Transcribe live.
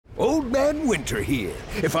Old Man Winter here.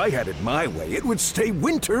 If I had it my way, it would stay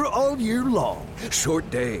winter all year long. Short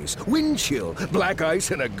days, wind chill, black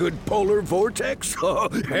ice, and a good polar vortex. Oh,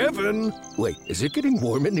 heaven. Wait, is it getting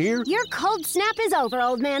warm in here? Your cold snap is over,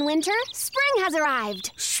 Old Man Winter. Spring has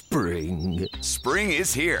arrived. Spring. Spring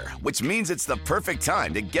is here, which means it's the perfect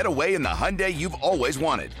time to get away in the Hyundai you've always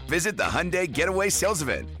wanted. Visit the Hyundai Getaway Sales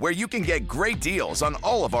Event, where you can get great deals on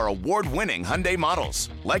all of our award-winning Hyundai models,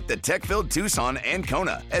 like the tech-filled Tucson and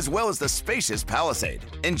Kona, as well as the spacious Palisade.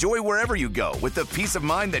 Enjoy wherever you go with the peace of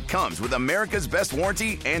mind that comes with America's best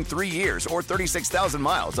warranty and 3 years or 36,000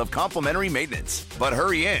 miles of complimentary maintenance. But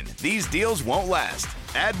hurry in, these deals won't last.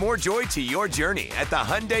 Add more joy to your journey at the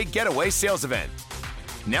Hyundai Getaway Sales Event.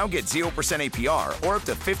 Now get 0% APR or up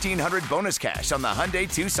to $1,500 bonus cash on the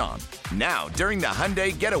Hyundai Tucson. Now, during the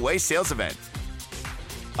Hyundai Getaway Sales Event.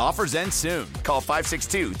 Offers end soon. Call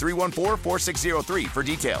 562-314-4603 for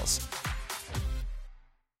details.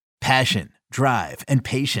 Passion, drive, and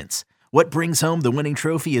patience. What brings home the winning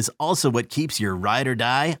trophy is also what keeps your ride or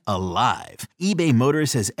die alive. eBay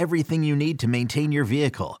Motors has everything you need to maintain your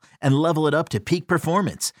vehicle and level it up to peak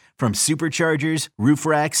performance, from superchargers, roof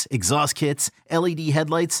racks, exhaust kits, LED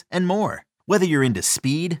headlights, and more. Whether you're into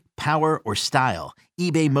speed, power, or style,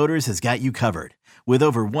 eBay Motors has got you covered. With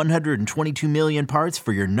over 122 million parts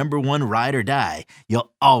for your number one ride or die,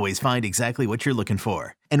 you'll always find exactly what you're looking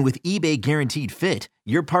for. And with eBay Guaranteed Fit,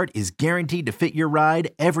 your part is guaranteed to fit your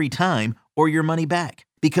ride every time or your money back.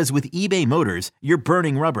 Because with eBay Motors, you're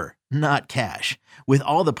burning rubber, not cash. With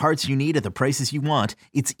all the parts you need at the prices you want,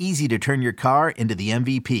 it's easy to turn your car into the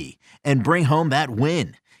MVP and bring home that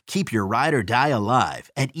win. Keep your ride or die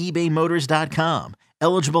alive at ebaymotors.com.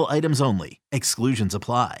 Eligible items only. Exclusions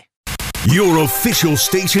apply. Your official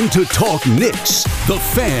station to talk Knicks. The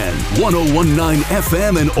Fan, 101.9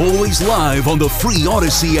 FM and always live on the free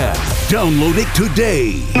Odyssey app. Download it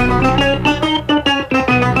today.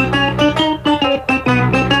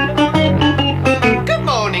 Good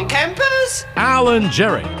morning, campers. Alan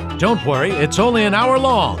Jerry. Don't worry, it's only an hour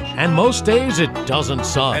long, and most days it doesn't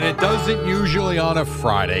suck. And it doesn't usually on a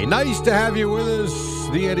Friday. Nice to have you with us,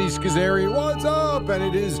 the Eddie Schizzeri. What's up? And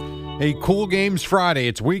it is a Cool Games Friday.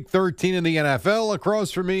 It's week 13 in the NFL.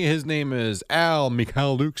 Across from me, his name is Al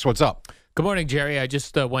Michalukes. What's up? Good morning, Jerry. I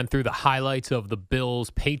just went through the highlights of the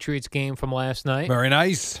Bills-Patriots game from last night. Very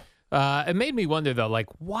nice. It made me wonder, though, like,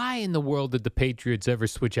 why in the world did the Patriots ever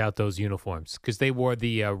switch out those uniforms? Because they wore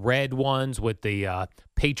the red ones with the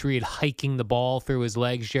Patriot hiking the ball through his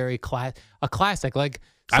legs, Jerry. A classic. Like,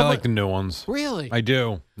 I like the new ones. Really? I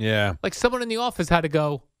do, yeah. Like, someone in the office had to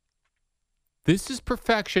go, this is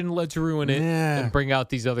perfection, let's ruin it, and bring out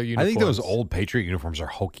these other uniforms. I think those old Patriot uniforms are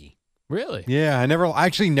hokey. Really? Yeah, I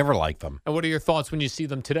actually never liked them. And what are your thoughts when you see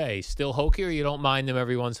them today? Still hokey, or you don't mind them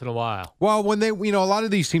every once in a while? Well, when they, a lot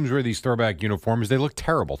of these teams wear these throwback uniforms, they look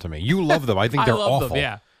terrible to me. You love them. I think they're awful. Them,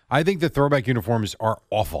 yeah. I think the throwback uniforms are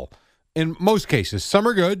awful. In most cases, some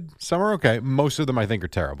are good, some are okay. Most of them, I think, are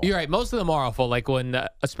terrible. You're right. Most of them are awful. Like when,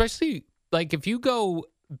 especially like if you go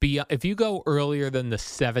earlier than the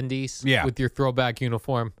 70s with your throwback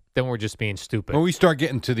uniform, then we're just being stupid. When we start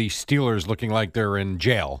getting to the Steelers looking like they're in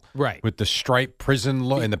jail, right, with the striped prison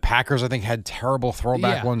look, and the Packers, I think, had terrible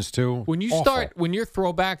throwback ones too. When you when your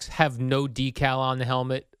throwbacks have no decal on the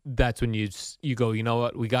helmet, that's when you go, you know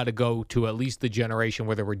what, we got to go to at least the generation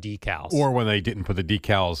where there were decals. Or when they didn't put the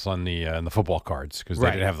decals on the football cards because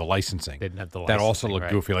they didn't have the licensing. They didn't have the licensing. That also looked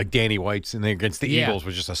goofy. Like Danny White's against the Eagles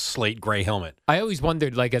was just a slate gray helmet. I always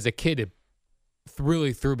wondered, like as a kid, it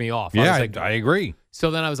really threw me off. Yeah, I agree. So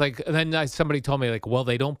then I was like, somebody told me like, well,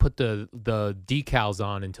 they don't put the decals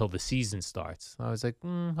on until the season starts. I was like,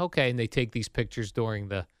 okay, and they take these pictures during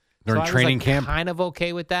training camp. Kind of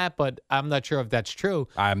okay with that, but I'm not sure if that's true.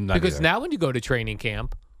 I'm not because either. now when you go to training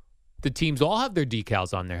camp, the teams all have their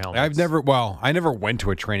decals on their helmets. I never went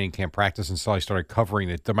to a training camp practice until I started covering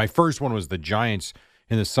it. My first one was the Giants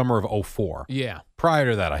in the summer of 2004. Yeah.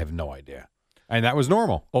 Prior to that, I have no idea. And that was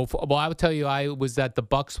normal. Well, I would tell you, I was at the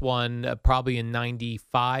Bucks one probably in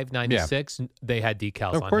 95, 96. Yeah. They had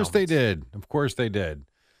decals on. Of course they did. Of course they did.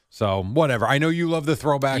 So, whatever. I know you love the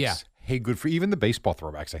throwbacks. Yeah. Hey, good for even the baseball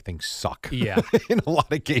throwbacks, I think, suck. Yeah. In a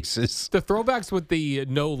lot of cases. The throwbacks with the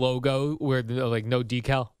no logo, where like no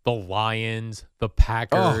decal, the Lions, the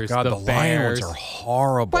Packers, the Bears. Lion ones are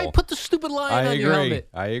horrible. Right, put the stupid lion on your helmet.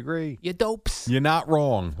 I agree. You dopes. You're not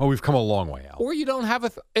wrong. Oh, we've come a long way out. Or you don't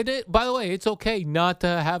have by the way, it's okay not to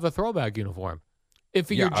have a throwback uniform. If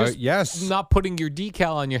you're just not putting your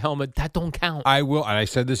decal on your helmet, that don't count. I will, and I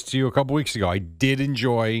said this to you a couple weeks ago. I did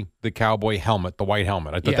enjoy the cowboy helmet, the white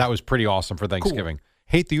helmet. I thought that was pretty awesome for Thanksgiving. Cool.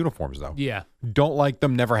 Hate the uniforms, though. Yeah. Don't like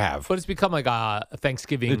them, never have. But it's become like a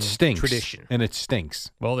Thanksgiving It stinks. tradition. And it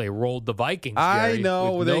stinks. Well, they rolled the Vikings, I Jerry,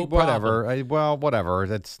 know. with They, no whatever. problem. Whatever.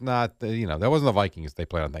 That's not, that wasn't the Vikings they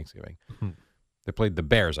played on Thanksgiving. They played the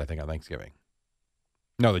Bears, I think, on Thanksgiving.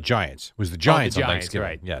 No, the Giants. It was the Giants, the on Giants, Thanksgiving.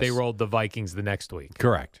 right. Yes. They rolled the Vikings the next week.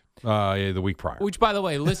 Correct. The week prior. Which, by the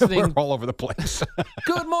way, We're listening. all over the place.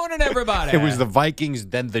 Good morning, everybody. It was the Vikings,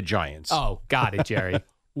 then the Giants. Oh, got it, Jerry.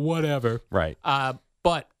 Whatever. Right.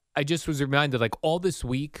 But I just was reminded, like, all this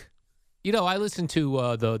week, I listen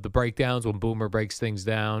to the breakdowns when Boomer breaks things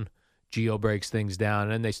down, Gio breaks things down,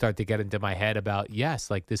 and then they start to get into my head about, yes,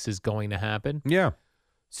 like, this is going to happen. Yeah.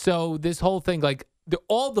 So this whole thing, like,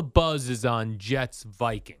 all the buzz is on Jets,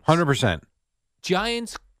 Vikings. 100%.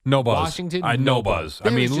 Giants, No buzz. Washington, No buzz. I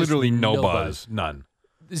There mean, is just literally no no buzz. None.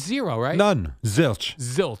 zero, right? None. Zilch.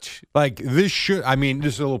 Zilch. Like, this is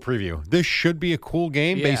a little preview. This should be a cool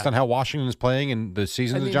game based on how Washington is playing and the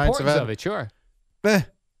season And the the Giants have importance had. of it, sure. Eh.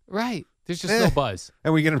 Right. There's just no buzz.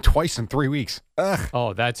 And we get them twice in 3 weeks. Ugh.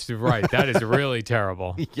 Oh, that's right. That is really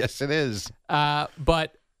terrible. Yes, it is.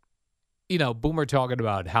 But, Boomer talking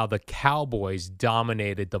about how the Cowboys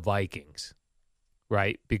dominated the Vikings,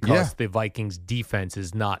 right? Because the Vikings defense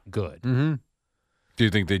is not good. Mm-hmm. Do you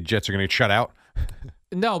think the Jets are going to get shut out?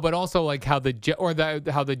 No, but also like how the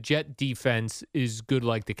Jet defense is good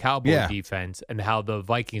like the Cowboy defense, and how the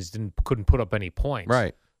Vikings couldn't put up any points.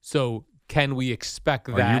 Right. So can we expect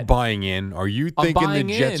that? Are you buying in? Are you I'm thinking the buying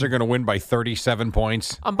Jets in. are going to win by 37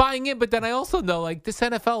 points? I'm buying in, but then I also know like this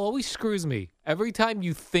NFL always screws me. Every time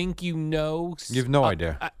you think you know, You have no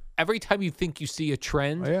idea. Every time you think you see a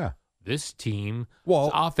trend, Yeah. this team's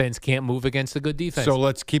Well, offense can't move against a good defense. So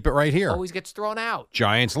let's keep it right here. Always gets thrown out.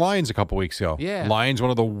 Giants Lions a couple weeks ago. Yeah. Lions, one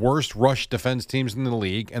of the worst rush defense teams in the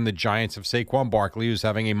league, and the Giants have Saquon Barkley, who's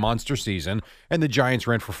having a monster season, and the Giants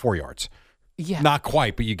ran for 4 yards. Yeah. Not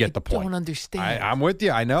quite, but you get the point. Don't understand. I'm with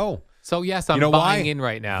you. I know. So yes, I'm You know buying why? in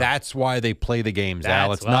right now. That's why they play the games, Al.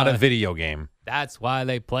 That's It's not a why. video game. That's why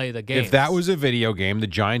they play the game. If that was a video game, the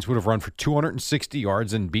Giants would have run for 260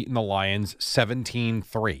 yards and beaten the Lions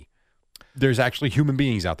 17-3. There's actually human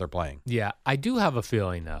beings out there playing. Yeah, I do have a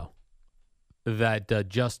feeling though that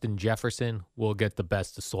Justin Jefferson will get the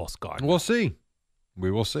best of Sauce Gardner. We'll see.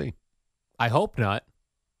 We will see. I hope not.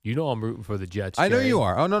 I'm rooting for the Jets. I know Jerry. you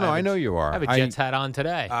are. Oh, no, I know you are. I have a Jets hat on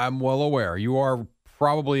today. I'm well aware. You are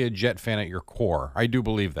probably a Jet fan at your core. I do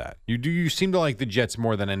believe that. You seem to like the Jets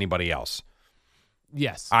more than anybody else.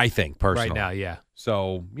 Yes. I think, personally. Right now, yeah.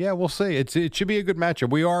 So, yeah, we'll see. It should be a good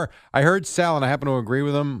matchup. I heard Sal, and I happen to agree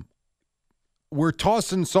with him. We're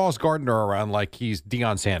tossing Sauce Gardner around like he's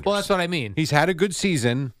Deion Sanders. Well, that's what I mean. He's had a good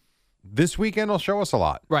season. This weekend will show us a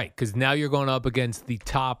lot. Right, because now you're going up against the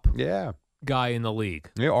top Yeah. guy in the league.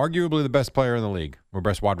 Yeah, arguably the best player in the league, or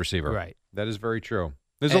best wide receiver. Right. That is very true.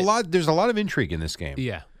 There's a lot of intrigue in this game.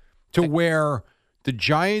 Yeah. To where the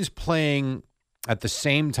Giants playing at the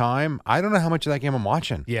same time, I don't know how much of that game I'm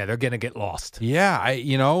watching. Yeah, they're going to get lost. Yeah,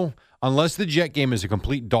 unless the Jet game is a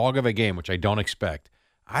complete dog of a game, which I don't expect,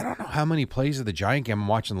 I don't know how many plays of the Giant game I'm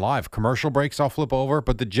watching live. Commercial breaks I'll flip over,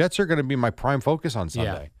 but the Jets are going to be my prime focus on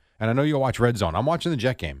Sunday. Yeah. And I know you'll watch Red Zone. I'm watching the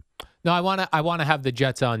Jet game. No, I want to have the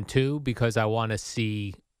Jets on too because I want to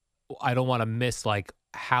see. I don't want to miss like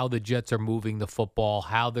how the Jets are moving the football,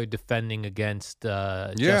 how they're defending against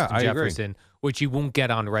Justin Jefferson, which you won't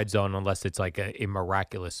get on Red Zone unless it's like a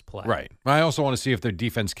miraculous play. Right. I also want to see if their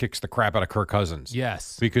defense kicks the crap out of Kirk Cousins.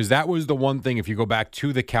 Yes. Because that was the one thing, if you go back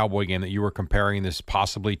to the Cowboy game that you were comparing this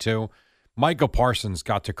possibly to, Michael Parsons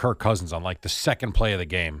got to Kirk Cousins on like the second play of the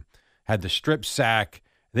game, had the strip sack.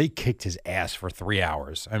 They kicked his ass for 3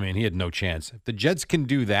 hours. I mean, he had no chance. If the Jets can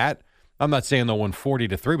do that, I'm not saying they'll win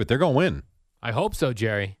 40-3, but they're going to win. I hope so,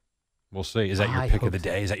 Jerry. We'll see. Is that your pick of the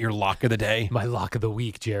day? Is that your lock of the day? My lock of the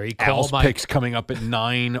week, Jerry. Al's picks coming up at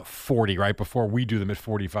 9:40, right before we do them at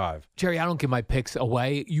 45. Jerry, I don't give my picks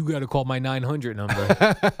away. You got to call my 900 number.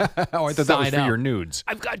 Oh, I thought that was for your nudes.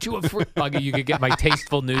 I've got you a free. You could get my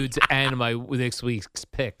tasteful nudes and my this week's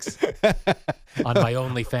picks on my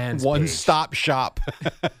OnlyFans One page. stop shop.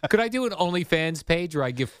 Could I do an OnlyFans page where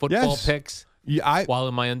I give football Yes. picks Yeah, while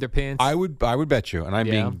in my underpants? I would bet you, and I'm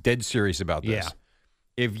Yeah. being dead serious about this. Yeah.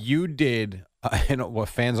 If you did, what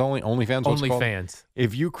fans only, OnlyFans, what's it called? OnlyFans.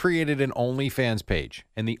 If you created an OnlyFans page,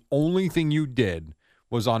 and the only thing you did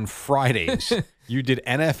was on Fridays, you did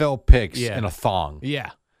NFL picks Yeah. in a thong,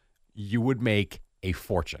 Yeah. you would make a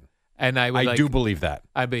fortune. And I would I do believe that.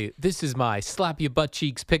 I'd be, this is my slap your butt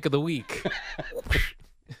cheeks pick of the week.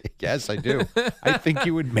 Yes, I do. I think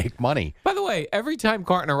you would make money. By the way, way, every time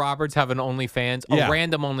Carton or Roberts have an OnlyFans, Yeah. a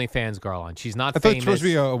random OnlyFans girl on. She's not I thought famous. it's supposed to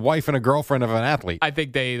be a wife and a girlfriend of an athlete. I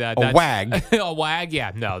think they a that's- wag. a wag,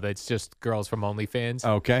 yeah. No, that's just girls from OnlyFans.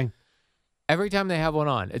 Okay. Every time they have one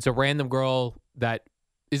on, it's a random girl that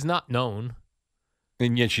is not known.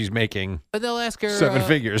 And yet she's making But they'll ask her 7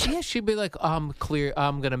 figures. Yeah, she'd be like, I'm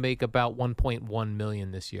gonna make about 1.1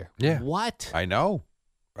 million this year. Yeah. What? I know.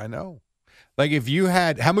 Like if you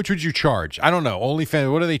had, how much would you charge? I don't know.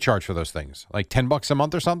 OnlyFans, what do they charge for those things? Like $10 a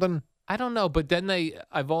month or something? I don't know, but then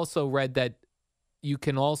I've also read that you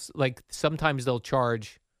can also, like, sometimes they'll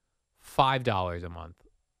charge $5 a month,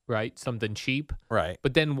 right? Something cheap. Right.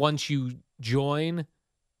 But then once you join,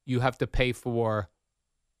 you have to pay for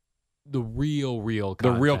the real content.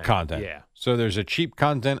 The real content. Yeah. So there's a cheap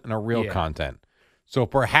content and a real Yeah. content. So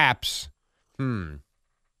perhaps,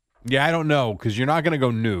 yeah, I don't know, because you're not going to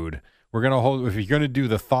go nude. We're going to hold, if you're going to do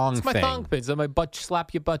the thong It's my thing, thong pins. My butt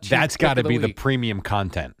slap your butt cheek. that's got to pick of be the week. premium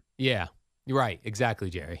content. Yeah. You're right. Exactly,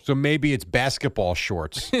 Jerry. So maybe it's basketball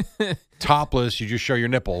shorts, topless. You just show your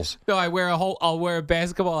nipples. No, I'll wear a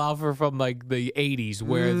basketball outfit from like the 80s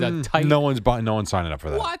where the tight. No one's signing up for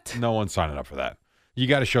that. What? No one's signing up for that. You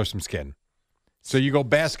got to show some skin. So you go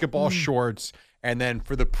basketball shorts, and then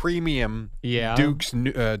for the premium, Yeah. Duke's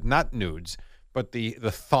not nudes, but the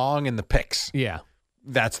thong and the pics. Yeah.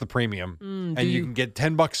 That's the premium, and you can get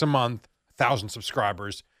 $10 a month, 1,000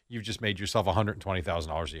 subscribers. You've just made yourself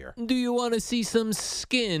 $120,000 a year. Do you want to see some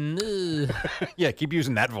skin? Ugh. Yeah, keep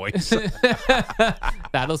using that voice.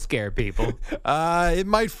 That'll scare people. It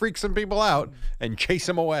might freak some people out and chase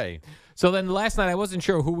them away. So then last night I wasn't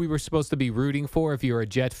sure who we were supposed to be rooting for. If you were a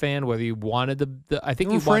Jet fan, whether you wanted the I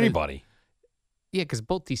think you for wanted anybody. Yeah, because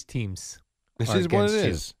both these teams. This are is what it against you.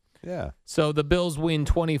 is. Yeah. So the Bills win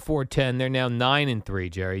 24-10. They're now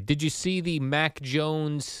 9-3. Jerry, did you see the Mac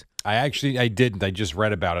Jones? I didn't. I just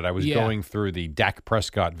read about it. I was Yeah. going through the Dak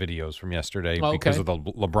Prescott videos from yesterday Okay. because of the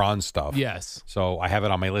LeBron stuff. Yes. So I have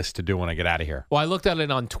it on my list to do when I get out of here. Well, I looked at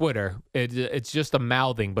it on Twitter. It's just a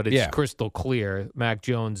mouthing, but it's Yeah. crystal clear. Mac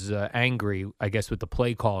Jones angry, I guess, with the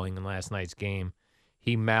play calling in last night's game.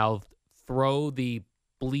 He mouthed, "Throw the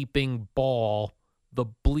bleeping ball. The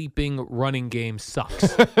bleeping running game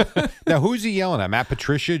sucks." Now, who's he yelling at? Matt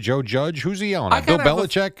Patricia, Joe Judge? Who's he yelling I at? Bill kinda have a-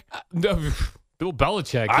 Belichick? No, Bill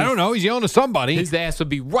Belichick. I don't know. He's yelling at somebody. His ass would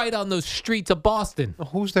be right on those streets of Boston.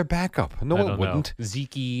 Who's their backup? No, I it don't wouldn't. know.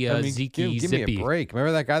 Zeke, I mean, Zeke, give Zippy. me a break.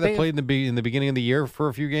 Remember that guy that They- played in the beginning of the year for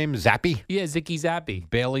a few games? Zappy? Yeah, Zicky Zappy.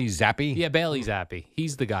 Bailey Zappy? Yeah, Bailey Zappy.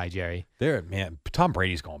 He's the guy, Jerry. There, man. Tom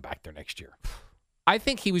Brady's going back there next year. I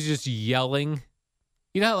think he was just yelling.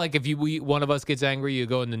 You know how, like, if one of us gets angry, you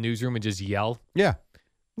go in the newsroom and just yell? Yeah.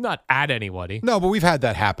 Not at anybody. No, but we've had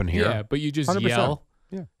that happen here. Yeah, but you just 100%. yell.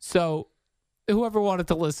 Yeah. So whoever wanted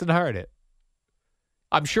to listen heard it.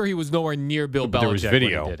 I'm sure he was nowhere near Bill But Belichick there was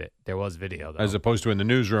video. when he did it. There was video, though. As opposed to in the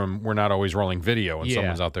newsroom, we're not always rolling video and Yeah.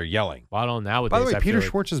 someone's out there yelling. Well, I don't know nowadays. By the way, I Peter feel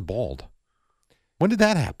like- Schwartz is bald. When did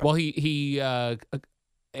that happen? Well,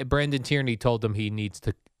 Brandon Tierney told him he needs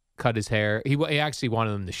to cut his hair. He actually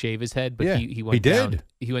wanted him to shave his head, but Yeah, he went he did. down.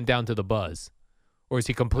 He went down to the buzz, or is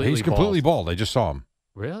he completely? He's completely bald. I just saw him.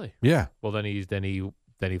 Really? Yeah. Well, then he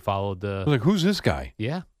followed the. I was like, who's this guy?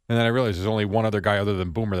 Yeah. And then I realized there's only one other guy other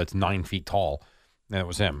than Boomer that's 9 feet tall, and it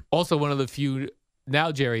was him. Also, one of the few.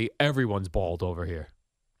 Now, Jerry, everyone's bald over here.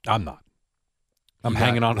 I'm not. I'm You got-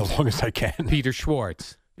 hanging on as long as I can. Peter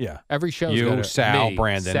Schwartz. Yeah. Every show's You, got a, Sal, me,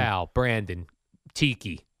 Brandon. Sal, Brandon,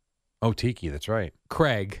 Tiki, Oh, Tiki, that's right.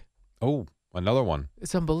 Craig. Oh, another one.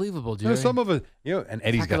 It's unbelievable, Jerry. There's some of it, and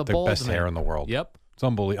Eddie's Fucking got the bald best man. hair in the world. Yep. It's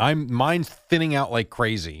unbelievable. Mine's thinning out like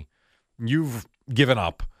crazy. You've given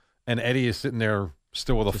up, and Eddie is sitting there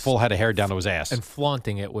still with a full head of hair down to his ass. And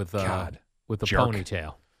flaunting it with God, with the jerk.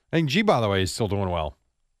 ponytail. I think G, by the way, is still doing well.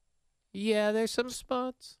 Yeah, there's some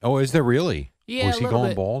spots. Oh, is there really? Yeah, Or is a he little going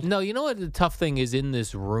bit. bald? No, you know what the tough thing is in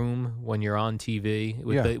this room when you're on TV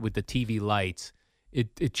with Yeah. the TV lights,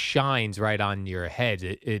 it shines right on your head.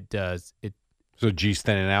 It does. So G's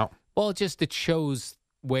thinning out? Well, it shows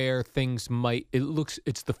where things might.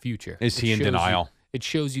 It's the future. Is It he in shows you- denial? It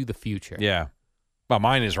shows you the future. Yeah. Well,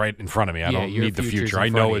 mine is right in front of me. I Yeah, don't your need the future's future. in I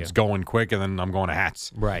front know of it's you. going quick, and then I'm going to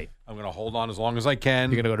hats. Right. I'm going to hold on as long as I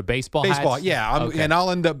can. You're gonna go to baseball. Baseball, hats? yeah. Okay. And I'll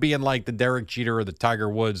end up being like the Derek Jeter or the Tiger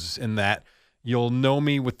Woods in that you'll know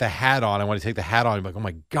me with the hat on. And when I take the hat on, you're like, oh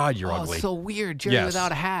my God, you're ugly. It's so weird, Jerry, Yes.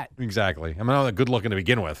 without a hat. Exactly. I'm not good looking to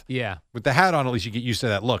begin with. Yeah. With the hat on, at least you get used to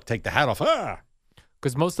that look. Take the hat off. Ah!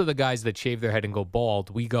 Because most of the guys that shave their head and go bald,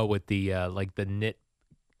 we go with the like the knit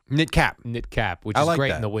cap, which I is like great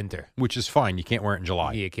that. in the winter. Which is fine. You can't wear it in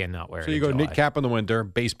July. You cannot wear it. So you in go July. knit cap in the winter,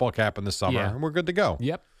 baseball cap in the summer, Yeah. and we're good to go.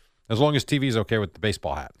 Yep. As long as TV's okay with the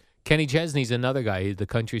baseball hat. Kenny Chesney's another guy, the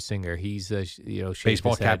country singer. He's shaved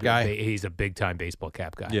Baseball his cap head. guy? He's a big time baseball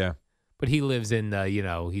cap guy. Yeah. But he lives in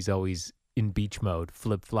he's always in beach mode,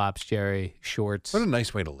 flip flops, Jerry, shorts. What a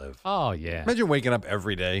nice way to live. Oh yeah, Imagine waking up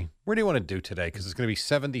every day. What do you want to do today? Because it's going to be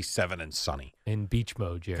 77 and sunny. in beach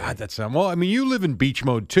mode, Jerry. God, that's well. I mean, you live in beach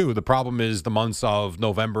mode too. The problem is the months of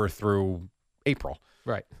November through April.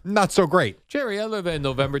 Right. Not so great. Jerry, I live in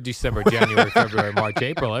November, December, January, February, March,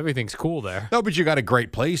 April. Everything's cool there. No, but you got a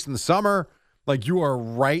great place in the summer. Like you are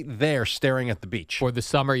right there staring at the beach. For the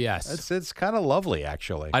summer, yes. It's kind of lovely,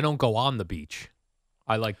 actually. I don't go on the beach.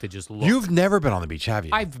 I like to just look. You've never been on the beach, have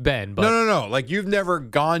you? I've been, but No. Like you've never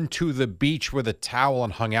gone to the beach with a towel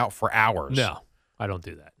and hung out for hours. no, I don't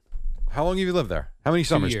do that. How long have you lived there? How many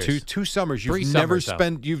summers? years. Two summers. You've 3 never summers, though.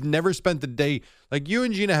 spent. You've never spent the day. Like you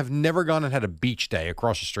and Gina have never gone and had a beach day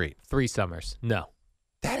across the street. 3 summers. No.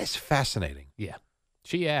 That is fascinating. Yeah.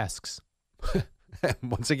 She asks.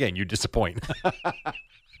 Once again, you disappoint.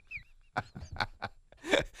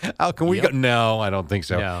 How can we go? No, I don't think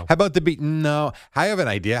so. No. How about the beach? No. I have an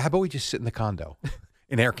idea. How about we just sit in the condo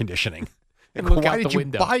in air conditioning? And look Why out did the you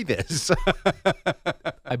window. buy this?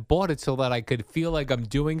 I bought it so that I could feel like I'm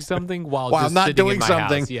doing something while While just not sitting doing in my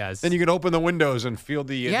something. house. Yes. Then you can open the windows and feel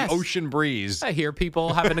the Yes. ocean breeze. I hear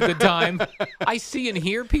people having a good time. I see and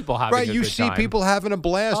hear people having Right, a you good see time. people having a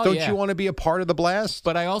blast. Oh, Don't yeah. you want to be a part of the blast?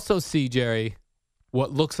 But I also see, Jerry,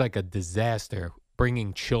 what looks like a disaster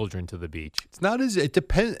bringing children to the beach. It's not as it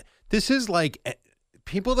depends. This is like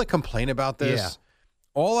people that complain about this. Yeah.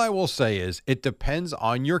 All I will say is it depends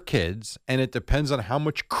on your kids and it depends on how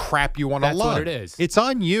much crap you want to That's love. what it is. It's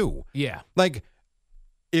on you. Yeah. Like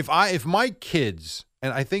if my kids,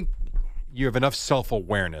 and I think you have enough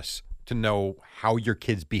self-awareness to know how your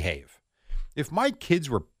kids behave. If my kids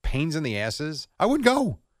were pains in the asses, I wouldn't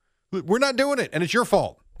go. We're not doing it, and it's your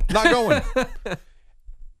fault. Not going.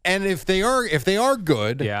 And if they are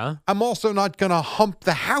good, Yeah. I'm also not going to hump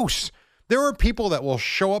the house. There are people that will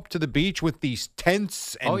show up to the beach with these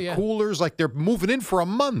tents and Oh, yeah. coolers like they're moving in for a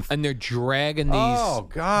month. And they're dragging these, Oh,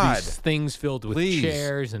 God. these things filled with Please.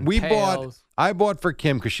 chairs and I pails. bought for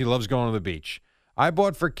Kim because she loves going to the beach. I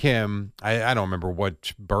bought for Kim, I don't remember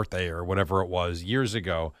what birthday or whatever it was, years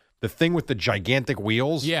ago, the thing with the gigantic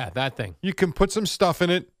wheels. Yeah, that thing. You can put some stuff in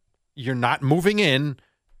it. You're not moving in,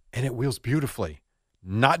 and it wheels beautifully.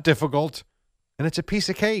 Not difficult, and it's a piece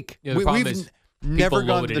of cake. Yeah, the problem We've is never people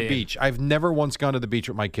gone load to it the in. beach. I've never once gone to the beach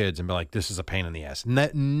with my kids and been like, this is a pain in the ass.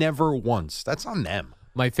 Never once. That's on them.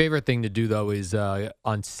 My favorite thing to do, though, is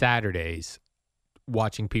on Saturdays,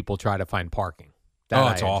 watching people try to find parking. That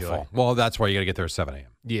I it's enjoy. awful. Well, that's why you got to get there at 7 a.m.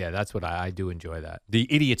 Yeah, that's what I do enjoy that. The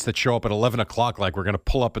idiots that show up at 11 o'clock like we're going to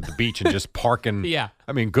pull up at the beach and just park and, Yeah.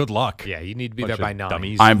 I mean, good luck. Yeah, you need to be Bunch there by of 9.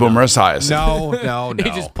 dummies. I'm Boomer Esiason. No. He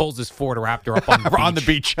just pulls his Ford Raptor up on the beach. on the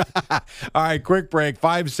beach. All right, quick break.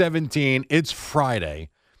 5:17. It's Friday.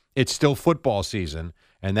 It's still football season,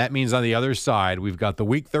 and that means on the other side we've got the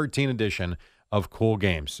Week 13 edition of Cool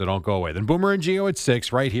Games. So don't go away. Then Boomer and Gio at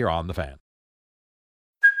 6 right here on The Fan.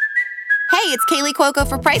 Hey, it's Kaylee Cuoco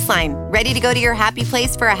for Priceline. Ready to go to your happy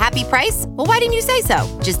place for a happy price? Well, why didn't you say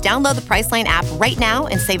so? Just download the Priceline app right now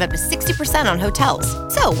and save up to 60% on hotels.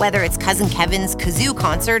 So whether it's Cousin Kevin's Kazoo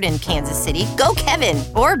Concert in Kansas City, go Kevin,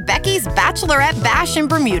 or Becky's Bachelorette Bash in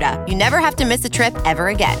Bermuda, you never have to miss a trip ever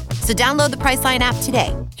again. So download the Priceline app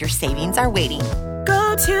today. Your savings are waiting.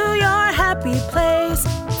 Go to your happy place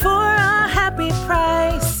for a happy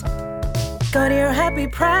price. Go to your happy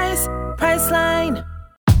price, Priceline.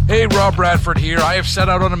 Hey, Rob Bradford here. I have set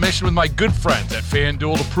out on a mission with my good friends at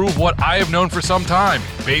FanDuel to prove what I have known for some time.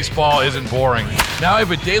 Baseball isn't boring. Now I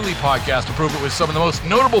have a daily podcast to prove it with some of the most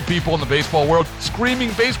notable people in the baseball world,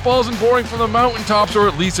 screaming baseball isn't boring from the mountaintops, or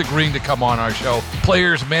at least agreeing to come on our show.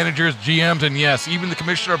 Players, managers, GMs, and yes, even the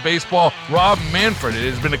commissioner of baseball, Rob Manfred. It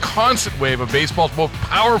has been a constant wave of baseball's most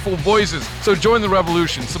powerful voices. So join the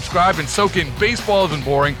revolution. Subscribe and soak in Baseball Isn't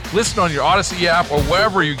Boring. Listen on your Odyssey app or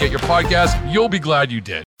wherever you get your podcasts. You'll be glad you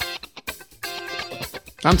did.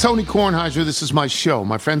 I'm Tony Kornheiser. This is my show.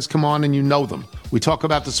 My friends come on and you know them. We talk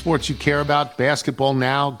about the sports you care about, basketball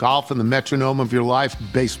now, golf, and the metronome of your life,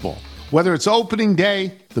 baseball. Whether it's opening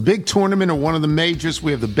day, the big tournament, or one of the majors,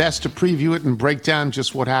 we have the best to preview it and break down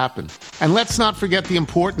just what happened. And let's not forget the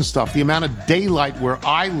important stuff, the amount of daylight where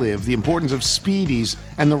I live, the importance of speedies,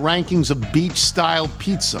 and the rankings of beach-style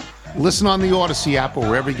pizza. Listen on the Odyssey app or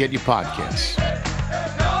wherever you get your podcasts.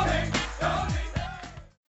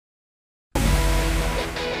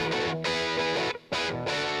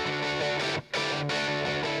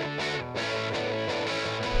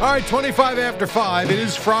 All right, 25 after 5. It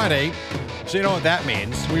is Friday, so you know what that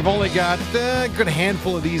means. We've only got a good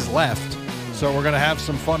handful of these left. So we're going to have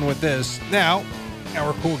some fun with this. Now,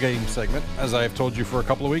 our cool game segment, as I have told you for a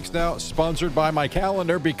couple of weeks now, sponsored by my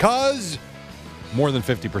calendar because more than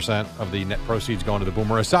 50% of the net proceeds go into the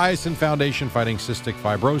Boomer Esiason Foundation fighting cystic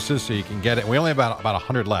fibrosis, so you can get it. We only have about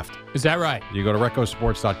 100 left. Is that right? You go to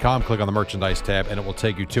ReccoSports.com, click on the merchandise tab, and it will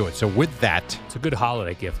take you to it. So with that... It's a good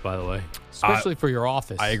holiday gift, by the way, especially for your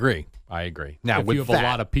office. I agree. Now, if with you have that, a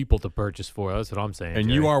lot of people to purchase for, that's what I'm saying. And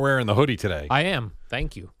Jerry. you are wearing the hoodie today. I am.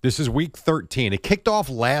 Thank you. This is week 13. It kicked off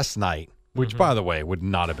last night, which, by the way, would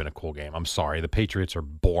not have been a cool game. I'm sorry. The Patriots are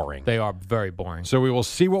boring. They are very boring. So we will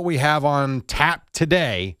see what we have on tap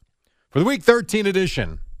today for the week 13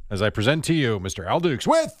 edition as I present to you Mr. Al Dukes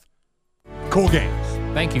with Cool Games.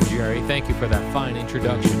 Thank you, Jerry. Thank you for that fine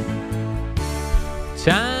introduction.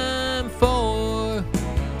 Time for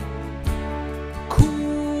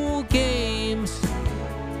Cool Games.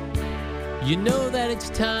 You know that it's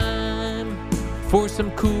time for some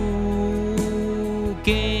cool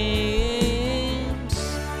games.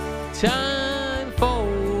 Time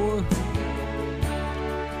for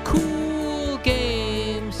cool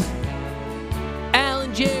games. Al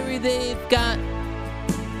and Jerry, they've got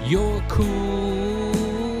your cool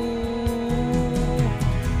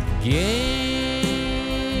game.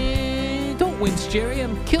 Don't wince, Jerry.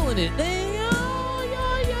 I'm killing it. Hey, yeah.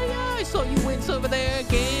 I saw you wince over there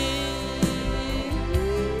again.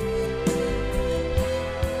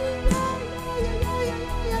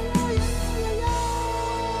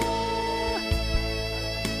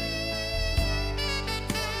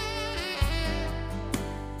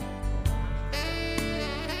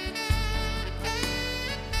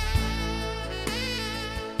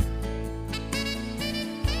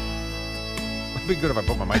 It'd be good if I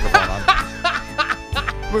put my microphone on.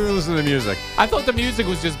 We were listening to music. I thought the music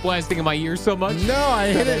was just blasting in my ears so much. No, I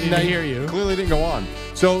hit it and I hear you. Clearly didn't go on.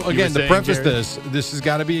 So again, to saying, preface Jerry? this has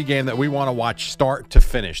got to be a game that we want to watch start to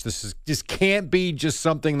finish. This can't be just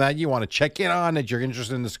something that you want to check in on, that you're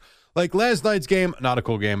interested in. This, like last night's game, not a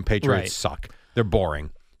cool game. Patriots suck. They're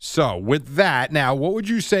boring. So with that, now what would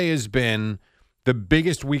you say has been the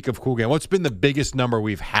biggest week of cool game? What's been the biggest number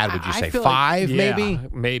we've had, would you say? 5, maybe?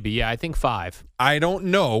 Maybe, yeah. I think 5. I don't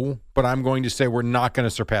know, but I'm going to say we're not going to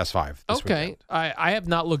surpass 5 this Okay. weekend. I have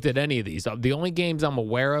not looked at any of these. The only games I'm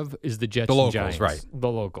aware of is the Jets The and locals, Giants. right. The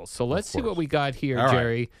locals. So let's see what we got here, All right.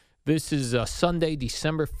 Jerry. This is Sunday,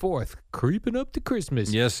 December 4th, creeping up to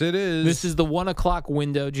Christmas. Yes, it is. This is the 1 o'clock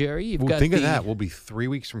window, Jerry. You've got think of that. We'll be 3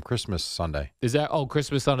 weeks from Christmas Sunday. Is that,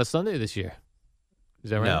 Christmas on a Sunday this year? Is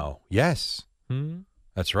that right? No. Yes.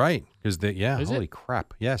 That's right. Because holy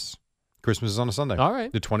crap. Yes. Christmas is on a Sunday. All right.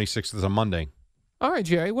 The 26th is a Monday. All right,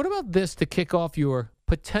 Jerry. What about this to kick off your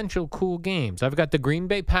potential cool games? I've got the Green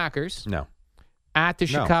Bay Packers No. at the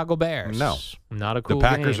No. Chicago Bears. No. Not a cool The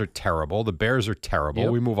Packers game. are terrible. The Bears are terrible.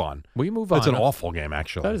 Yep. We move on. That's an awful game,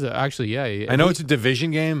 actually. That is actually, yeah. I know it's a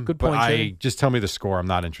division game, Good but point, I Jerry. just tell me the score. I'm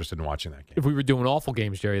not interested in watching that game. If we were doing awful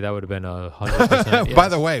games, Jerry, that would have been 100%. Yes. By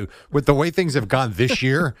the way, with the way things have gone this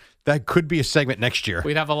year, that could be a segment next year.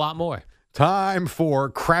 We'd have a lot more. Time for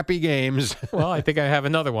crappy games. Well, I think I have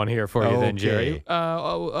another one here for you then, Jerry.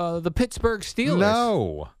 Okay. The Pittsburgh Steelers.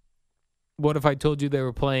 No. What if I told you they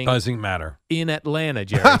were playing Doesn't matter. in Atlanta,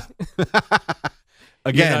 Jerry?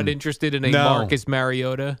 Again, You're not interested in a no. Marcus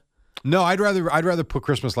Mariota? No, I'd rather put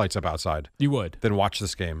Christmas lights up outside You would. than watch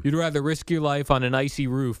this game. You'd rather risk your life on an icy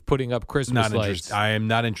roof putting up Christmas Not lights. interested. I am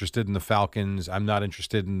not interested in the Falcons. I'm not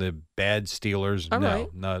interested in the bad Steelers. All no, right.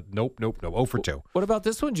 no, nope. 0 for 2. What about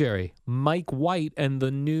this one, Jerry? Mike White and the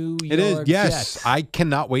New York It is. Yes, Jets. I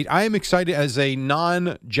cannot wait. I am excited as a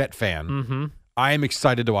non-Jet fan. Mm-hmm. I am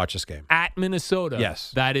excited to watch this game. At Minnesota.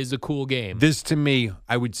 Yes. That is a cool game. This to me,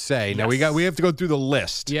 I would say. Now we have to go through the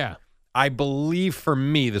list. Yeah. I believe for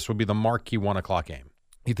me this would be the marquee 1 o'clock game.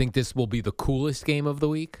 You think this will be the coolest game of the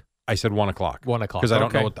week? I said 1 o'clock. 1 o'clock. Because I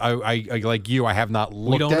don't Okay. know. I like you. I have not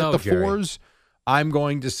looked don't at know, the Jerry. 4s. I'm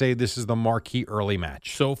going to say this is the marquee early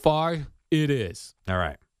match. So far, it is. All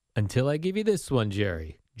right. Until I give you this one,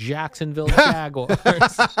 Jerry. Jacksonville Jaguars.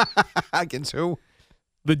 Against who?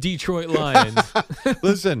 The Detroit Lions.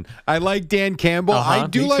 Listen, I like Dan Campbell. I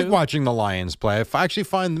do me like too. watching the Lions play. I actually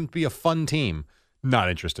find them to be a fun team.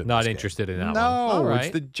 Not interested. In Not this game. interested in that No, one. All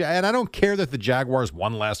right. it's and I don't care that the Jaguars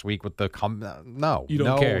won last week with the no. You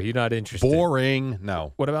don't care. You're not interested. Boring.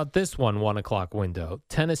 No. What about this one, 1 o'clock window?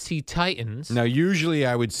 Tennessee Titans. Now, usually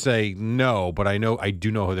I would say no, but I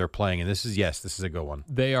do know who they're playing, and this is a good one.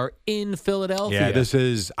 They are in Philadelphia. Yeah, this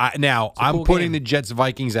is a I'm cool putting game. the Jets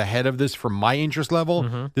Vikings ahead of this for my interest level.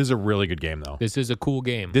 This is a really good game, though. This is a cool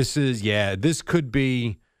game. This could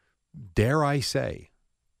be, dare I say,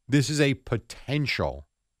 this is a potential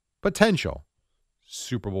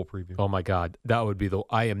Super Bowl preview. Oh my God, that would be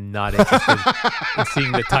I am not interested in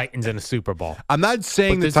seeing the Titans in a Super Bowl. I'm not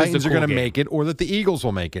saying the Titans are going to game. make it or that the Eagles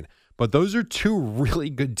will make it, but those are two really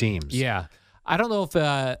good teams. Yeah. I don't know if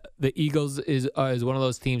the Eagles is one of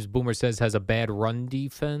those teams Boomer says has a bad run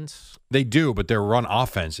defense. They do, but their run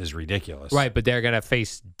offense is ridiculous. Right, but they're going to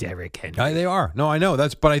face Derrick Henry. They are. No, I know.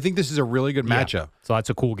 But I think this is a really good matchup. So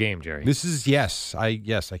that's a cool game, Jerry. This is, I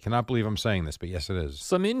cannot believe I'm saying this, but yes, it is.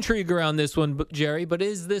 Some intrigue around this one, Jerry, but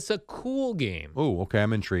is this a cool game? Oh, okay,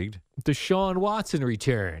 I'm intrigued. Deshaun Watson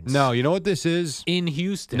returns. No, you know what this is? In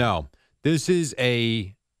Houston. No, this is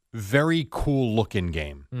a very cool looking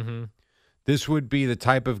game. Mm-hmm. This would be the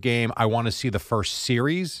type of game I want to see the first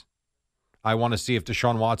series. I want to see if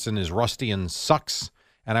Deshaun Watson is rusty and sucks,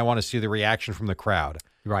 and I want to see the reaction from the crowd.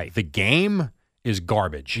 Right. The game is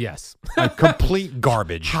garbage. Yes. Complete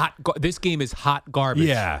garbage. This game is hot garbage.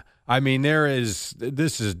 Yeah. I mean, this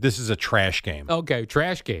is a trash game. Okay,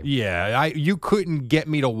 trash game. Yeah, you couldn't get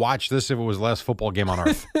me to watch this if it was the last football game on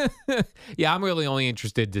earth. Yeah, I'm really only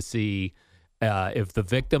interested to see if the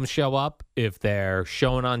victims show up, if they're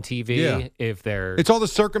shown on TV, if they're... It's all the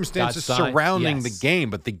circumstances surrounding yes. the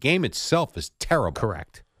game, but the game itself is terrible.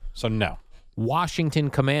 Correct. So, no.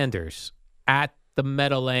 Washington Commanders at the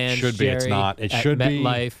Meadowlands. Should be. Jerry, It's not. It at should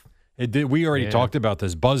MetLife. be. We already talked about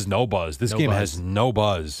this. Buzz, no buzz. This game has no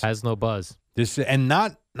buzz. Has no buzz. And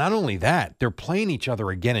not only that, they're playing each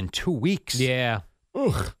other again in 2 weeks. Yeah.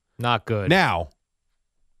 Ugh. Not good. Now,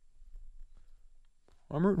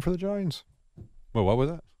 I'm rooting for the Giants. Well, what was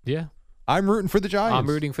that? Yeah. I'm rooting for the Giants. I'm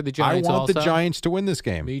rooting for the Giants I want also. the Giants to win this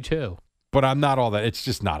game. Me too. But I'm not all that. It's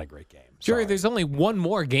just not a great game. Jerry, there's only one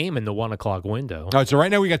more game in the 1 o'clock window. All right, so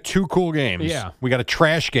right now we got 2 cool games. Yeah. We got a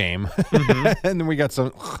trash game, and then we got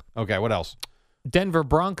some. Okay, what else? Denver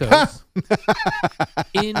Broncos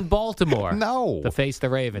in Baltimore. No. To face the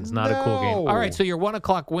Ravens. Not a cool game. All right, so your 1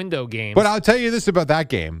 o'clock window game. But I'll tell you this about that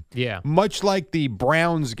game. Yeah. Much like the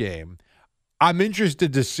Browns game, I'm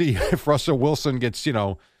interested to see if Russell Wilson gets,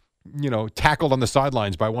 tackled on the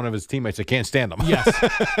sidelines by one of his teammates that can't stand him.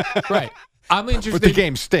 Yes. Right. I'm interested. But the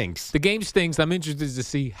game stinks. The game stinks. I'm interested to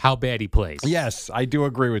see how bad he plays. Yes, I do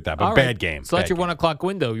agree with that, but All bad right. game. So that's your 1 o'clock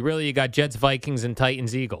window. You got Jets, Vikings, and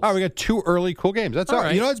Titans, Eagles. All right, we got 2 early cool games. That's all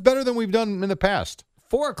right. It's better than we've done in the past.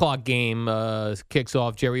 4 o'clock game kicks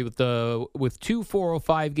off, Jerry, with 2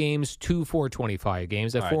 4:05 games, 2 4:25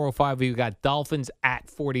 games. At 4:05, we've got Dolphins at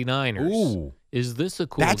 49ers. Ooh. Is this a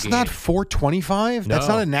cool That's game? not 4:25? That's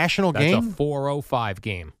not a national game? That's a 4:05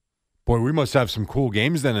 game. Boy, we must have some cool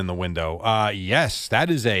games then in the window. Yes,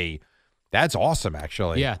 that's awesome,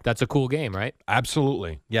 actually. Yeah, that's a cool game, right?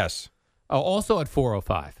 Absolutely. Yes. Also at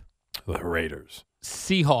 4:05. The Raiders.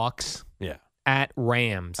 Seahawks. Yeah. At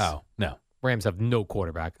Rams. Oh, no. Rams have no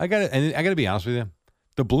quarterback. I got to be honest with you.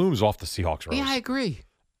 The bloom's off the Seahawks rose. Yeah, I agree.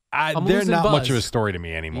 They're losing not buzz. much of a story to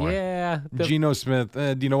me anymore. Yeah. Geno Smith,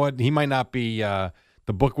 do you know what? He might not be the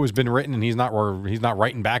book was been written and he's not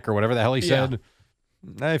writing back or whatever the hell he said.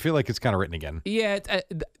 I feel like it's kind of written again. Yeah,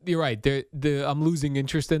 you're right. I'm losing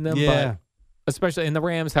interest in them. Yeah. But especially in the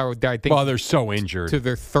Rams, how I think. Well, they're so injured. To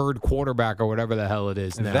their third quarterback or whatever the hell it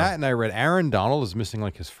is now. That, and I read Aaron Donald is missing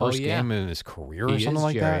like his first game in his career or something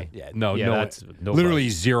like Jerry. that. Yeah, no, that's literally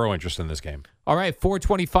zero interest in this game. All right,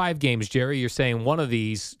 4:25 games, Jerry. You're saying one of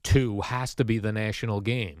these 2 has to be the national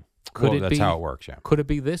game. That's how it works, yeah. Could it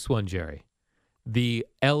be this one, Jerry? The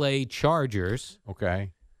L.A. Chargers.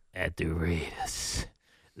 Okay. At the Raiders.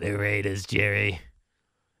 The Raiders, Jerry.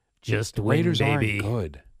 Just win, Raiders baby. aren't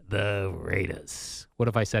good. The Raiders. What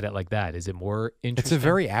if I said it like that? Is it more interesting? It's a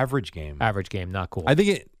very average game. Average game, not cool. I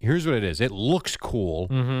think here's what it is. It looks cool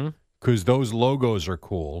because those logos are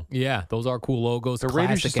cool. Yeah, those are cool logos. The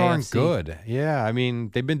Raiders just aren't AFC. good. Yeah, I mean,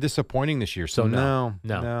 they've been disappointing this year. So no.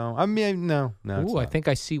 I mean, no. Ooh, I think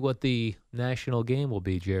I see what the national game will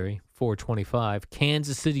be, Jerry. 4:25.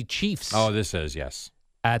 Kansas City Chiefs. Oh, this is, yes.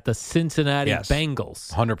 At the Cincinnati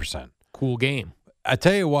Bengals. 100%. Cool game. I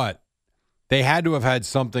tell you what, they had to have had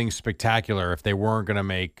something spectacular if they weren't going to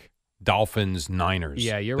make Dolphins-Niners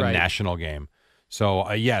the national game.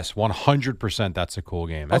 So, yes, 100% that's a cool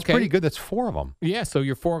game. That's pretty good. That's 4 of them. Yeah, so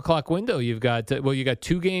your 4 o'clock window, you got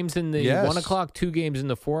 2 games in the 1 o'clock, 2 games in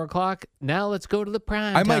the 4 o'clock. Now let's go to the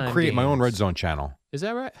prime I might time create games. my own Red Zone channel. Is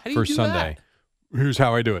that right? How do you for do Sunday. Here's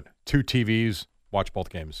how I do it. 2 TVs, watch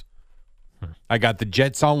both games. I got the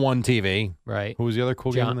Jets on one TV. Right. Who was the other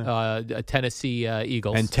cool game? Tennessee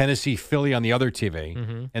Eagles. And Tennessee Philly on the other TV.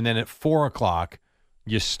 Mm-hmm. And then at 4 o'clock,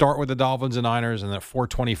 you start with the Dolphins and Niners, and at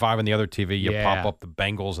 4:25 on the other TV, you pop up the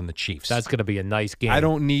Bengals and the Chiefs. That's going to be a nice game. I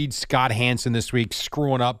don't need Scott Hansen this week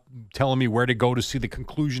screwing up, telling me where to go to see the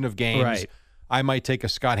conclusion of games. Right. I might take a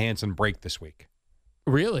Scott Hansen break this week.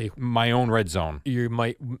 Really? My own red zone. You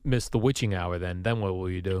might miss the witching hour then. Then what will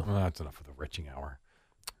you do? Well, that's enough of the witching hour.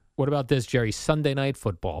 What about this, Jerry? Sunday night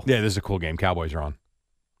football. Yeah, this is a cool game. Cowboys are on.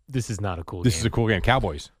 This is not a cool game. This is a cool game.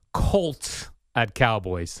 Cowboys. Colts at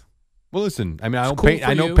Cowboys. Well, listen, I mean, Cool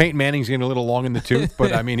I know you. Peyton Manning's getting a little long in the tooth,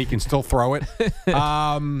 but I mean, he can still throw it.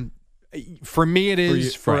 For me, it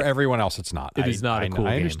is. For right. everyone else, it's not. It is not a cool game.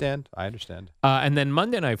 I understand. I understand. And then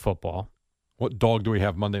Monday Night Football. What dog do we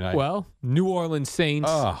have Monday night? Well, New Orleans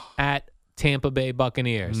Saints at Tampa Bay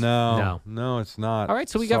Buccaneers. No, it's not. All right,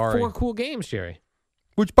 so we got 4 cool games, Jerry.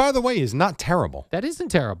 Which, by the way, is not terrible. That isn't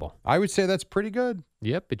terrible. I would say that's pretty good.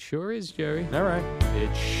 Yep, it sure is, Jerry. All right.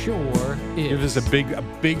 It sure is. Give us a big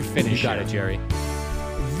finish. You got here. it, Jerry.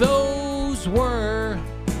 Those were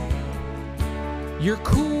your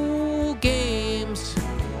cool games.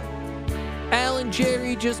 Al and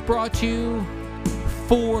Jerry just brought you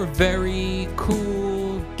 4 very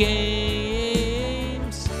cool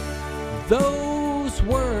games. Those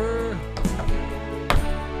were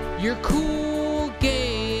your cool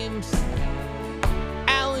games.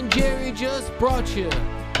 Al and Jerry just brought you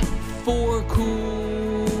 4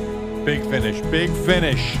 cool. Big finish. Big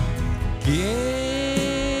finish. Yeah.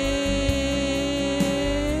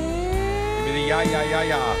 Give me the ya.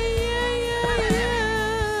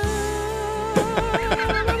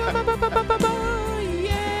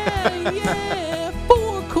 Yeah,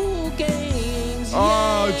 4 cool games.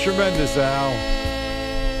 Oh, tremendous, Al.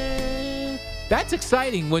 That's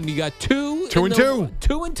exciting when you got 2 2 and 2.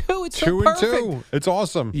 2 and 2. It's so 2 and perfect. 2. It's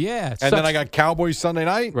awesome. Yeah. And then I got Cowboys Sunday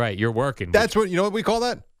night. Right, you're working. That's what, you know what we call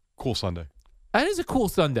that? Cool Sunday. That is a cool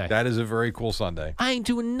Sunday. That is a very cool Sunday. I ain't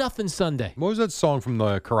doing nothing Sunday. What was that song from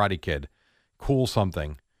the Karate Kid? Cool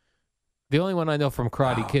something. The only one I know from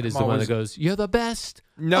Karate Kid is the one that goes, "You're the best."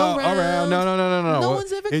 No, around. No. No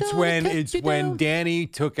one's ever It's gonna when cut you when down. Danny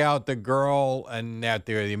took out the girl and at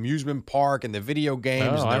the amusement park and the video games.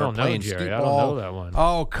 Oh, and I they don't were know, playing Jerry. skee I don't ball. know that one.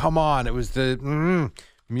 Oh, come on! It was the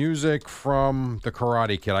music from the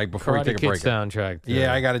Karate Kid. Before we Karate take a Kid break. soundtrack.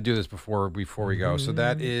 Yeah, I got to do this before we go. So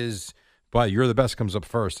that is. But You're the Best comes up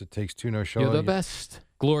first. It takes 2 no show. You're the best.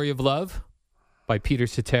 Glory of Love by Peter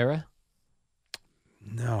Cetera.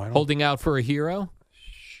 No, I don't. Holding Out for a Hero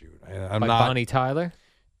I'm by not. Bonnie Tyler.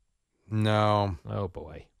 No. Oh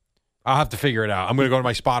boy. I'll have to figure it out. I'm going to go to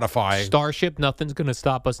my Spotify. Starship, Nothing's Gonna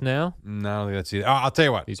Stop Us Now. No, I don't think that's either. I'll tell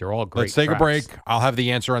you what. These are all great. Let's take tracks. a break. I'll have the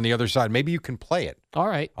answer on the other side. Maybe you can play it All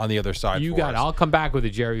right. on the other side. You for got it. us. I'll come back with it,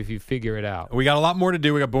 Jerry, if you figure it out. We got a lot more to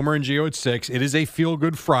do. We got Boomer and Gio at 6. It is a Feel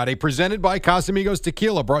Good Friday presented by Casamigos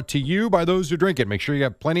Tequila, brought to you by those who drink it. Make sure you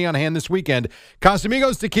have plenty on hand this weekend.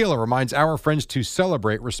 Casamigos Tequila reminds our friends to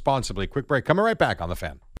celebrate responsibly. Quick break. Coming right back on The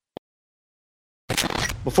Fan.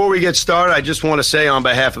 Before we get started, I just want to say on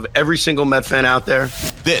behalf of every single Met fan out there,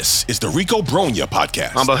 this is the Rico Bronya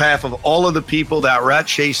Podcast. On behalf of all of the people that were at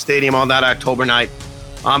Chase Stadium on that October night,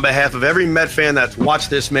 on behalf of every Met fan that's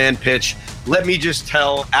watched this man pitch, let me just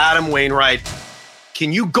tell Adam Wainwright,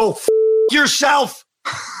 can you go yourself?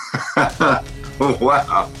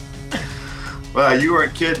 Wow. Well, you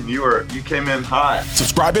weren't kidding. You came in hot.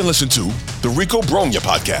 Subscribe and listen to the Rico Bronya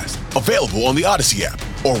Podcast, available on the Odyssey app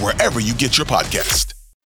or wherever you get your podcast.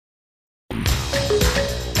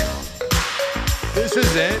 This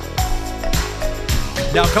is it.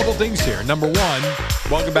 Now, a couple things here. Number one,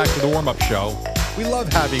 welcome back to the warm-up show. We love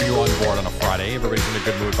having you on board on a Friday. Everybody's in a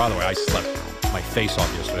good mood. By the way, I slept my face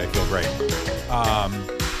off yesterday. I feel great.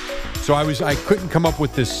 So I couldn't come up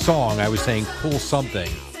with this song. I was saying cool something,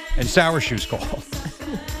 and Sour Shoes called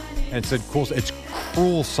and said cool. It's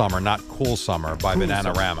Cruel Summer, not Cool Summer by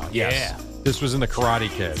Bananarama. Yes. Yeah. This was in the Karate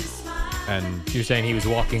Kid. And you're saying he was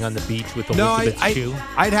walking on the beach with no, Elizabeth's shoe?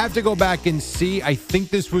 I'd have to go back and see. I think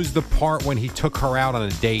this was the part when he took her out on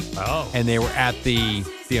a date. Oh. And they were at the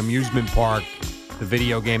amusement park, the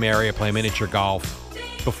video game area, playing miniature golf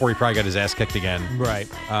before he probably got his ass kicked again. Right.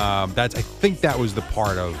 I think that was the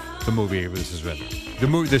part of the movie this has been.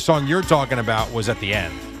 The song you're talking about was at the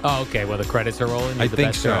end. Oh, okay. Well, the credits are rolling. I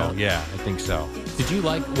think so. Yeah, I think so.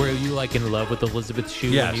 Were you like in love with Elizabeth Shue?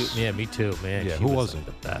 Yes. Yeah, me too, man. Yeah, She who was wasn't?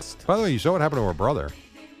 the best. By the way, you saw what happened to her brother,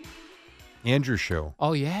 Andrew Shue.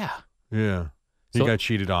 Oh, yeah. Yeah. He got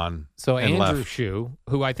cheated on. So and Andrew left. Shue,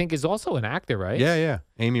 who I think is also an actor, right? Yeah.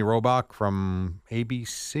 Amy Robach from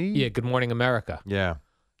ABC. Yeah, Good Morning America. Yeah.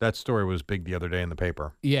 That story was big the other day in the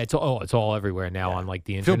paper. Yeah, it's all everywhere now on like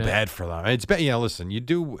the I feel internet. bad for them. It's bad. Yeah, listen,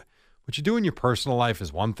 what you do in your personal life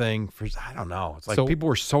is one thing. I don't know. It's like people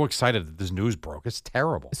were so excited that this news broke. It's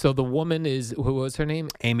terrible. So the woman who was her name?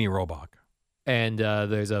 Amy Robach. And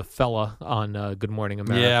there's a fella on Good Morning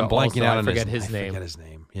America. Yeah, I'm blanking also. out I on forget his name. I forget his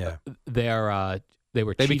name. Yeah. They're They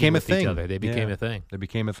were They cheating became a with each thing. other. They became Yeah. a thing. They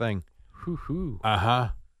became a thing. Hoo-hoo.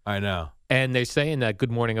 I know. And they're saying that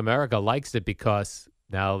Good Morning America likes it because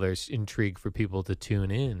now there's intrigue for people to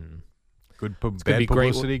tune in. Bad be great.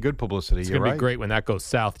 publicity, good publicity. It's You're going to right. be great when that goes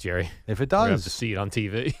south, Jerry. If it We're gonna have does. to see it on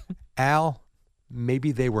TV. Al,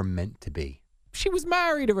 maybe they were meant to be. She was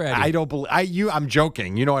married already. I don't believe. I'm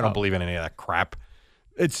joking. You know, I don't believe in any of that crap.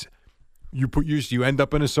 It's you end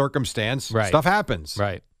up in a circumstance. Right. Stuff happens.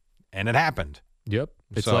 Right. And it happened. Yep.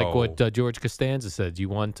 It's So- like what George Costanza said. You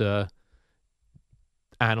want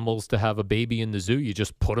animals to have a baby in the zoo, you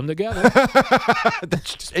just put them together.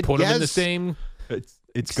 Put them in the same.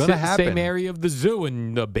 It's gonna happen. Same area of the zoo,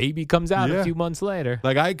 and the baby comes out a few months later.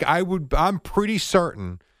 Like I'm pretty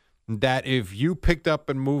certain that if you picked up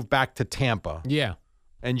and moved back to Tampa,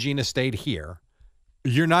 and Gina stayed here,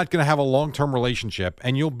 you're not going to have a long-term relationship,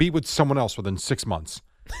 and you'll be with someone else within 6 months.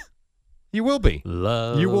 You will be.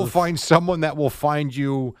 Love. You will find someone that will find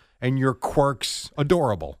you and your quirks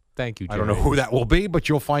adorable. Thank you, I Jerry. don't know who that will be, but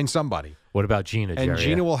you'll find somebody. What about Gina, And Jerry?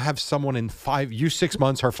 Gina will have someone in 6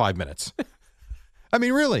 months, her 5 minutes. I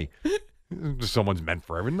mean, really. Someone's meant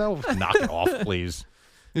for everything. No, knock it off, please.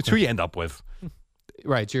 It's who you end up with.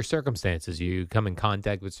 Right. It's your circumstances. You come in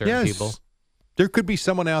contact with certain people. There could be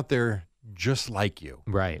someone out there just like you.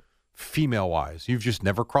 Right. Female-wise. You've just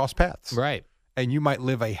never crossed paths. Right. And you might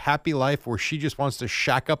live a happy life where she just wants to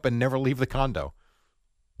shack up and never leave the condo.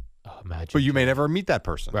 Oh, imagine. But you may never meet that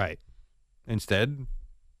person. Right. Instead,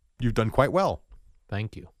 you've done quite well.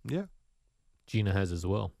 Thank you. Yeah. Gina has as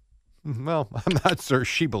well. Well, I'm not sure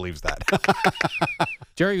she believes that.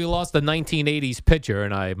 Jerry, we lost the 1980s pitcher,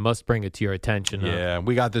 and I must bring it to your attention. Yeah,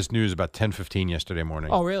 we got this news about 10:15 yesterday morning.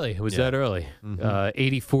 Oh, really? It was that early?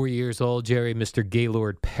 84 years old, Jerry, Mr.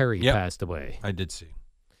 Gaylord Perry passed away. I did see.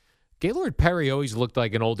 Gaylord Perry always looked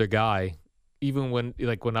like an older guy, even when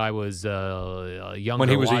I was younger. When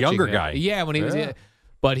he was a younger watching guy. Yeah, when he was.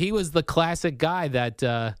 But he was the classic guy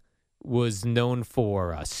that was known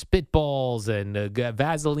for spitballs and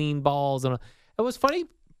Vaseline balls, and it was funny.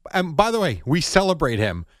 And by the way, we celebrate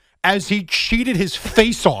him as he cheated his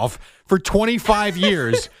face off for 25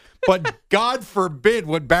 years. But God forbid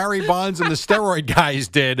what Barry Bonds and the steroid guys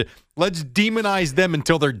did. Let's demonize them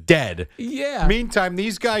until they're dead. Yeah. Meantime,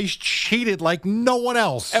 these guys cheated like no one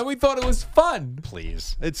else. And we thought it was fun.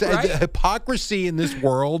 Please. It's Right? the hypocrisy in this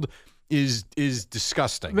world is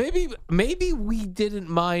disgusting. Maybe we didn't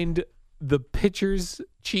mind the pitchers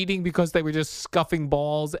cheating because they were just scuffing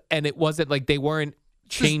balls, and it wasn't like they weren't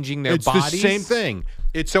changing their it's bodies. the same thing.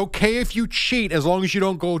 It's okay if you cheat as long as you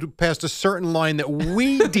don't go past a certain line that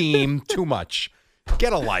we deem too much.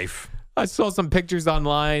 Get a life. I saw some pictures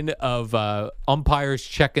online of umpires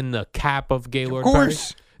checking the cap of Gaylord Of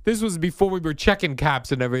course. Perry. This was before we were checking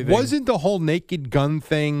caps and everything. Wasn't the whole Naked Gun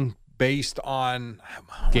thing based on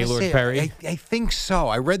Gaylord Perry? I think so.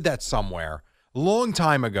 I read that somewhere a long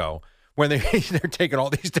time ago when they're taking all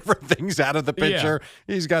these different things out of the picture.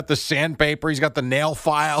 Yeah. He's got the sandpaper. He's got the nail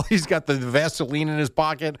file. He's got the Vaseline in his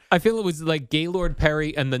pocket. I feel it was like Gaylord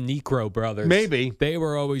Perry and the Necro brothers. Maybe. They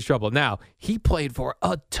were always trouble. Now, he played for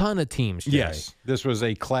a ton of teams, Jerry. Yes. This was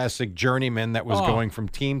a classic journeyman that was going from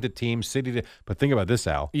team to team, city to... But think about this,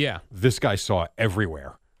 Al. Yeah. This guy saw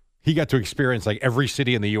everywhere. He got to experience like every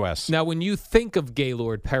city in the U.S. Now, when you think of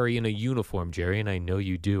Gaylord Perry in a uniform, Jerry, and I know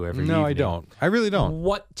you do every No, evening. I don't. I really don't.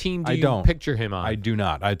 What team do you picture him on? I do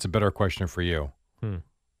not. It's a better question for you.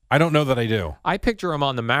 I don't know that I do. I picture him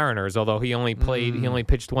on the Mariners, although he only played. He only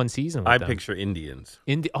pitched one season with I them. picture Indians.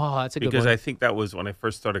 Oh, that's a good one. Because I think that was when I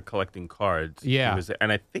first started collecting cards. Yeah.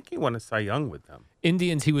 And I think he won a Cy Young with them.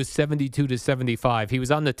 Indians, he was 72 to 75. He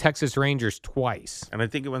was on the Texas Rangers twice. And I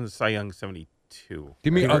think he won the Cy Young 72.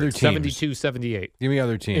 Give me other teams. 72, 78. Give me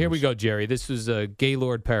other teams. Here we go, Jerry. This was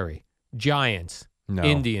Gaylord Perry. Giants. No.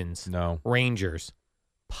 Indians. No. Rangers.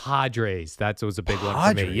 Padres. That was a big one for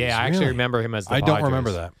Padres, me. Yeah, I actually really? remember him as the I Padres. don't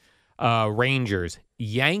remember that. Rangers.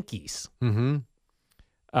 Yankees. Mm-hmm.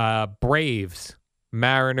 Braves.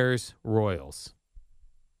 Mariners. Royals.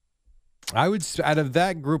 I would, out of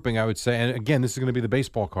that grouping, I would say, and again, this is going to be the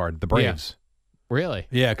baseball card, the Braves. Yeah. Really?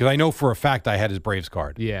 Yeah, because I know for a fact I had his Braves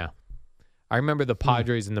card. Yeah. I remember the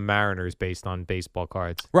Padres and the Mariners based on baseball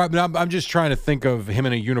cards. Right, but I'm just trying to think of him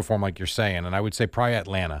in a uniform like you're saying, and I would say probably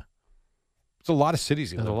Atlanta. There's a lot of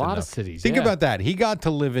cities he There's lived a lot in, of though. cities, Think yeah. about that. He got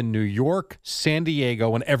to live in New York, San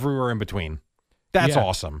Diego, and everywhere in between. That's Yeah.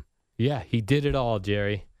 awesome. Yeah, he did it all,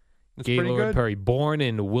 Jerry. That's pretty Gaylord good. Perry, born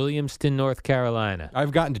in Williamston, North Carolina.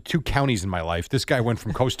 I've gotten to 2 counties in my life. This guy went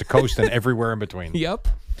from coast to coast and everywhere in between. Yep.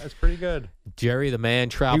 That's pretty good. Jerry, the man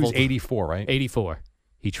He traveled. was 84, right? 84.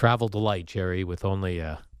 He traveled light, Jerry, with only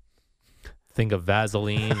a thing of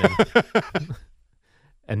Vaseline and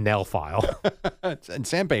and nail file. And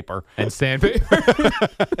sandpaper. And sandpaper.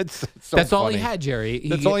 It's so That's all he funny. had, Jerry.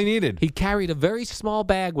 That's all he needed. He carried a very small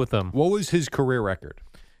bag with him. What was his career record?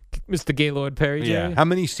 Mr. Gaylord Perry, Jerry? Yeah. How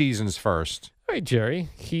many seasons first? All right, Jerry.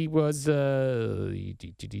 He was Had to be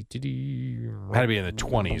in the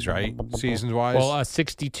 20s, right? Seasons-wise? Well,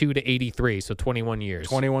 62 to 83, so 21 years.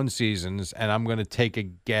 21 seasons, and I'm going to take a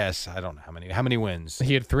guess. I don't know how many wins.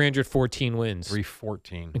 He had 314 wins.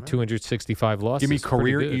 314. And 265 losses. Give me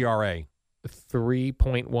career Pretty good. ERA.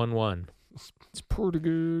 3.11. It's pretty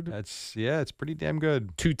good. It's pretty damn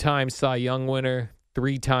good. 2-time Cy Young winner.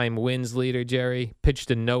 3-time wins leader, Jerry. Pitched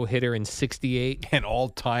a no-hitter in 68. An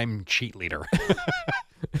all-time cheat leader.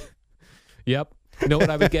 Yep. You know what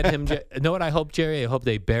I would get him? Know what I hope, Jerry? I hope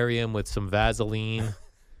they bury him with some Vaseline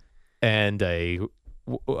and a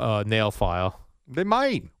nail file. They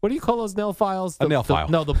might. What do you call those nail files? A nail file.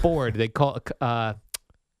 No, the board. They call it. I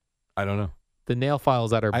don't know. The nail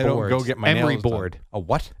files that are boards. I don't go get my emery nails done. board. A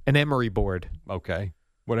what? An emery board. Okay.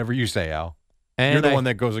 Whatever you say, Al. And You're the one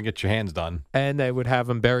that goes and gets your hands done. And they would have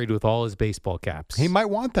him buried with all his baseball caps. He might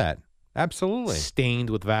want that. Absolutely. Stained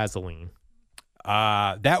with Vaseline.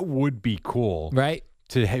 That would be cool. Right?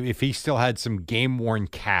 To have, if he still had some game-worn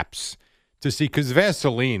caps to see, because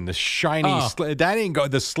Vaseline, the shiny, that ain't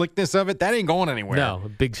the slickness of it, that ain't going anywhere. No, a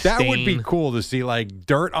big That stain. would be cool to see, like,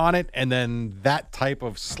 dirt on it and then that type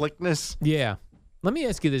of slickness. Yeah. Let me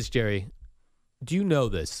ask you this, Jerry. Do you know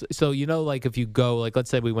this? So, you know, like if you go, like let's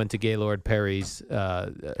say we went to Gaylord Perry's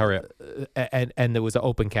Hurry up. And there was an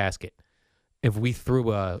open casket. If we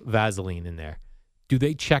threw a Vaseline in there, do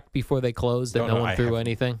they check before they close that no one threw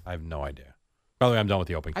anything? I have no idea. By the way, I'm done with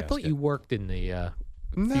the open I casket. thought you worked in the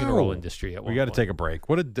funeral industry at one We got to point. take a break.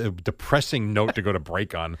 What a depressing note to go to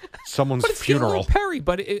break on. Someone's But it's funeral. Gaylord Perry,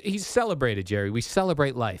 but he's celebrated, Jerry. We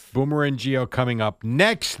celebrate life. Boomer and Gio coming up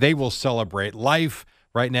next. They will celebrate life.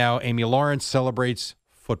 Right now, Amy Lawrence celebrates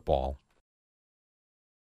football.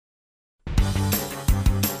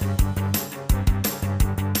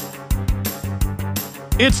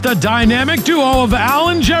 It's the dynamic duo of Al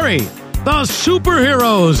and Jerry, the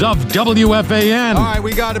superheroes of WFAN. All right,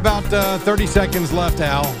 we got about 30 seconds left,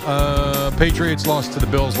 Al. Patriots lost to the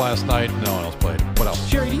Bills last night. No one else played. What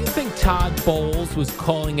else? Jerry, do you think Todd Bowles was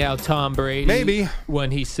calling out Tom Brady? Maybe.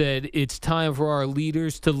 When he said, it's time for our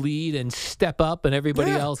leaders to lead and step up and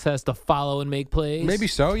everybody else has to follow and make plays? Maybe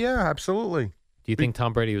so, yeah, absolutely. Do you think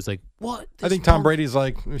Tom Brady was like, what? I think Tom Brady's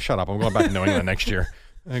like, shut up, I'm going back to New England next year.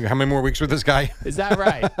 How many more weeks with this guy? Is that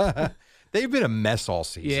right? They've been a mess all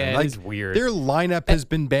season. Yeah, it is weird. Their lineup has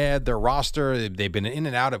been bad. Their roster, they've been in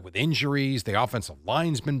and out with injuries. The offensive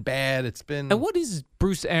line's been bad. It's been. And what is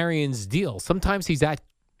Bruce Arians' deal? Sometimes he's at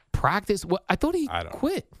practice. Well, I thought he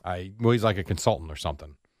quit. Well, he's like a consultant or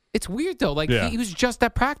something. It's weird, though. Like, Yeah. he was just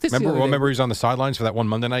at practice. Remember he was on the sidelines for that one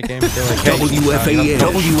Monday night game? They're like, hey, WFAN,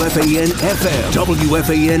 WFAN FM,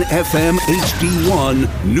 WFAN FM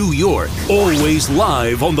HD1, New York. Always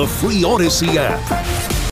live on the free Odyssey app.